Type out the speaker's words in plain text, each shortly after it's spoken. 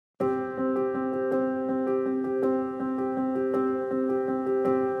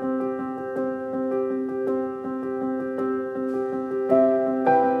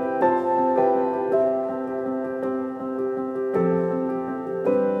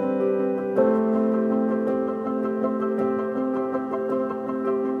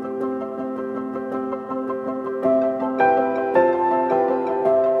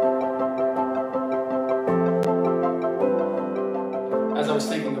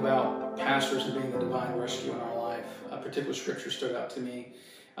about pastors and being the divine rescue in our life, a particular scripture stood out to me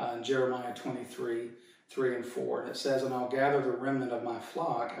in Jeremiah 23:3-4. And it says, "And I'll gather the remnant of my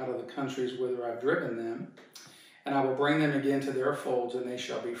flock out of the countries whither I've driven them, and I will bring them again to their folds, and they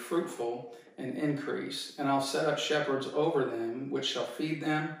shall be fruitful and increase. And I'll set up shepherds over them, which shall feed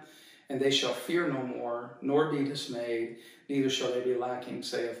them, and they shall fear no more, nor be dismayed, neither shall they be lacking,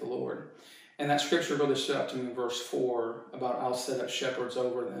 saith the Lord." And that scripture really stood out to me in verse 4 about I'll set up shepherds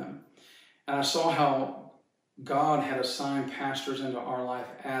over them. And I saw how God had assigned pastors into our life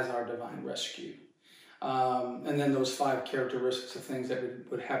as our divine rescue. And then those 5 characteristics of things that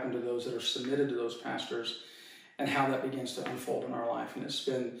would happen to those that are submitted to those pastors, and how that begins to unfold in our life. And it's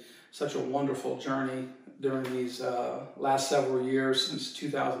been such a wonderful journey during these last several years, since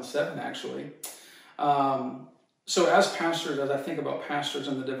 2007 actually. So as pastors, as I think about pastors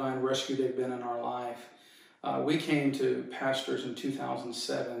and the divine rescue they've been in our life, we came to pastors in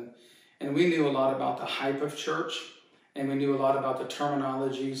 2007, and we knew a lot about the hype of church, and we knew a lot about the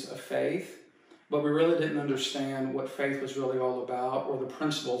terminologies of faith, but we really didn't understand what faith was really all about, or the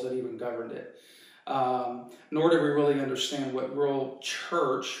principles that even governed it. Nor did we really understand what real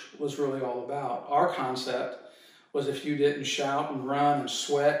church was really all about. Our concept was if you didn't shout and run and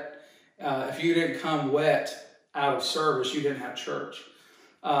sweat, if you didn't come wet out of service, you didn't have church.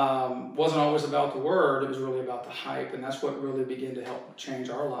 Wasn't always about the word, it was really about the hype, and that's what really began to help change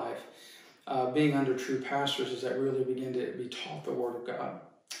our life. Being under true pastors is that really begin to be taught the word of God.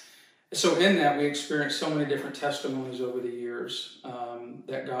 So in that, we experienced so many different testimonies over the years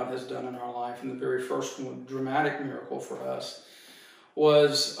that God has done in our life. And the very first one, dramatic miracle for us,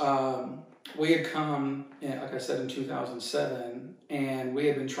 was we had come, like I said, in 2007, and we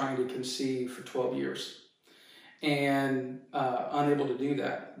had been trying to conceive for 12 years. And unable to do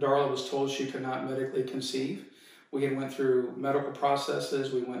that. Darla was told she could not medically conceive. We had went through medical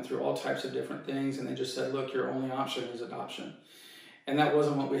processes, we went through all types of different things, and they just said, look, your only option is adoption. And that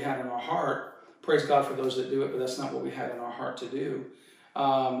wasn't what we had in our heart. Praise God for those that do it, but that's not what we had in our heart to do.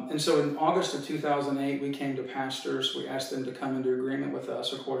 And so in August of 2008, we came to pastors. We asked them to come into agreement with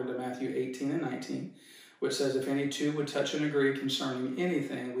us according to Matthew 18:19, which says, if any two would touch and agree concerning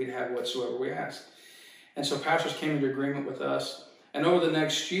anything, we'd have whatsoever we asked. And so pastors came into agreement with us. And over the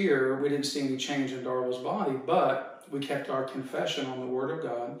next year, we didn't see any change in Darla's body, but we kept our confession on the Word of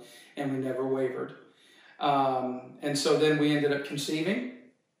God, and we never wavered. And so then we ended up conceiving,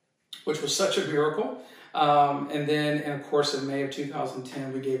 which was such a miracle. And then, of course, in May of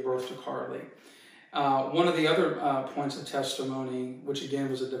 2010, we gave birth to Carly. One of the other points of testimony, which again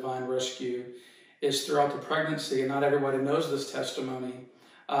was a divine rescue, is throughout the pregnancy, and not everybody knows this testimony,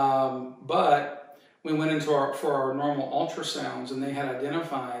 but we went into for our normal ultrasounds, and they had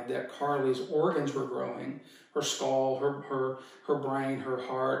identified that Carly's organs were growing, her skull, her brain, her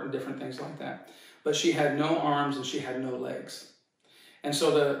heart, and different things like that. But she had no arms and she had no legs. And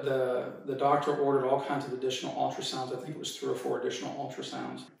so the doctor ordered all kinds of additional ultrasounds. I think it was 3 or 4 additional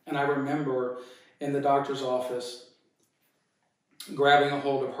ultrasounds. And I remember in the doctor's office grabbing a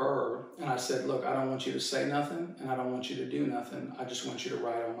hold of her, and I said, look, I don't want you to say nothing, and I don't want you to do nothing. I just want you to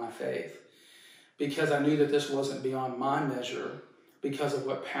ride on my faith. Because I knew that this wasn't beyond my measure because of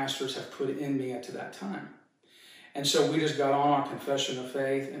what pastors have put in me up to that time. And so we just got on our confession of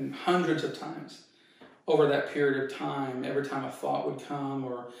faith, and hundreds of times over that period of time, every time a thought would come,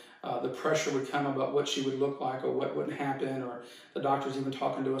 or the pressure would come about what she would look like or what would happen, or the doctors even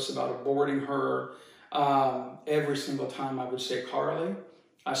talking to us about aborting her, every single time I would say, Carly,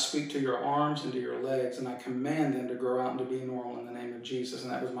 I speak to your arms and to your legs, and I command them to grow out and to be normal in the name of Jesus.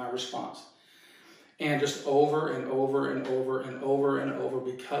 And that was my response. And just over and over and over and over and over,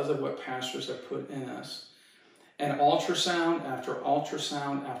 because of what pastors have put in us. And ultrasound after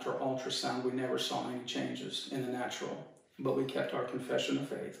ultrasound after ultrasound, we never saw any changes in the natural. But we kept our confession of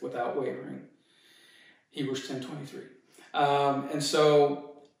faith without wavering. Hebrews 10:23. And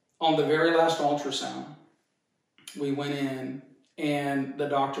so on the very last ultrasound, we went in, and the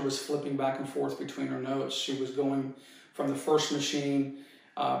doctor was flipping back and forth between her notes. She was going from the first machine,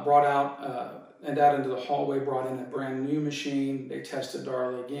 brought out and out into the hallway, brought in a brand new machine. They tested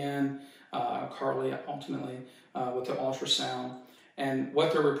Darla again, Carly ultimately, with the ultrasound. And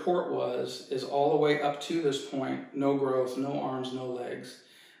what their report was, is all the way up to this point, no growth, no arms, no legs.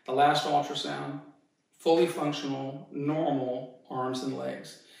 The last ultrasound, fully functional, normal arms and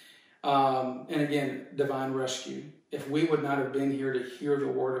legs. And again, divine rescue. If we would not have been here to hear the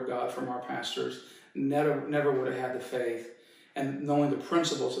word of God from our pastors, never would have had the faith and knowing the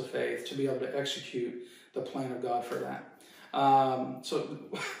principles of faith to be able to execute the plan of God for that.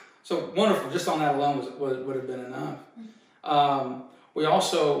 So wonderful. Just on that alone would have been enough. We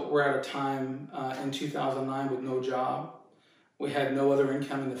also were at a time in 2009 with no job. We had no other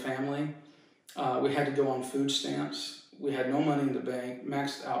income in the family. We had to go on food stamps. We had no money in the bank,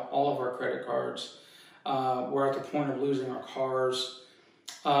 maxed out all of our credit cards. We're at the point of losing our cars.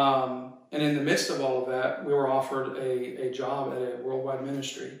 And in the midst of all of that, we were offered a job at a worldwide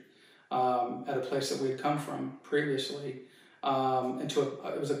ministry at a place that we had come from previously.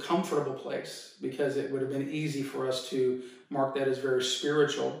 It was a comfortable place because it would have been easy for us to mark that as very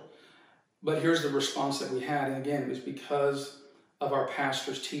spiritual. But here's the response that we had, and again, it was because of our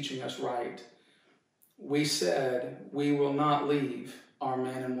pastors teaching us right. We said, we will not leave our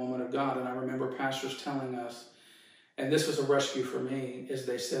man and woman of God. And I remember pastors telling us, and this was a rescue for me, is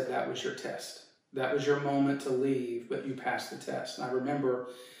they said that was your test. That was your moment to leave, but you passed the test. And I remember,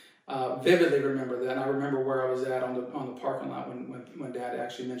 vividly remember that. And I remember where I was at on the parking lot when Dad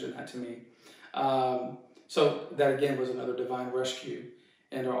actually mentioned that to me. So that again was another divine rescue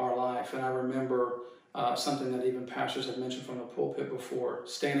into our life. And I remember something that even pastors have mentioned from the pulpit before,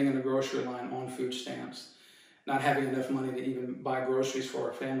 standing in the grocery line on food stamps, not having enough money to even buy groceries for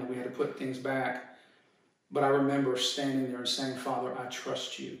our family. We had to put things back. But I remember standing there and saying, Father, I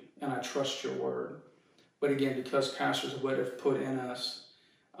trust you and I trust your word. But again, because pastors would have put in us,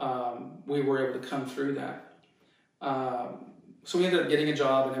 we were able to come through that. So we ended up getting a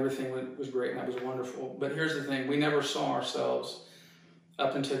job and everything was great and that was wonderful. But here's the thing, we never saw ourselves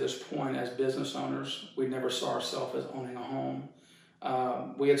up until this point as business owners. We never saw ourselves as owning a home.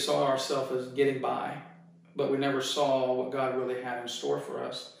 We had saw ourselves as getting by, but we never saw what God really had in store for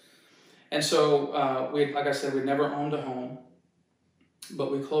us. And so, like I said, we never owned a home,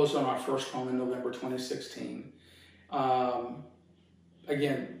 but we closed on our first home in November 2016.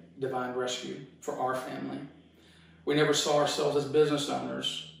 Again, divine rescue for our family. We never saw ourselves as business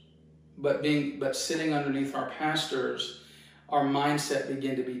owners, but sitting underneath our pastors, our mindset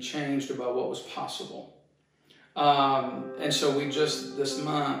began to be changed about what was possible. And so we just this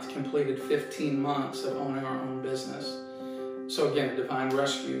month completed 15 months of owning our own business. So again, a divine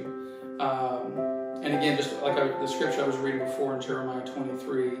rescue. And again, just like the scripture I was reading before in Jeremiah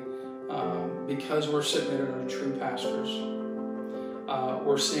 23, because we're submitted under true pastors,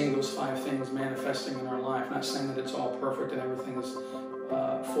 we're seeing those 5 things manifesting in our life. Not saying that it's all perfect and everything is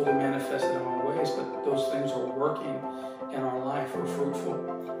fully manifested in all ways, but those things are working in our life. We're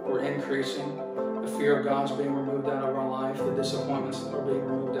fruitful, we're increasing. The fear of God's being removed out of our life, the disappointments are being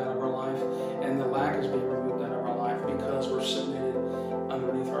removed out of our life, and the lack is being removed out of our life because we're submitted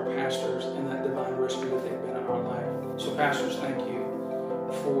underneath our pastors and that divine rescue that they've been in our life. So pastors, thank you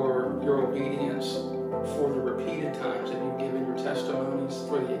for your obedience, for the repeated times that you've given your testimonies,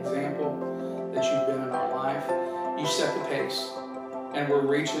 for the example that you've been in our life. You set the pace, and we're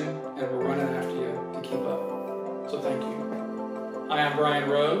reaching and we're running after you to keep up. So thank you. Hi, I'm Bryan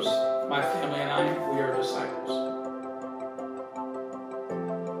Rose. My family and I, we are disciples.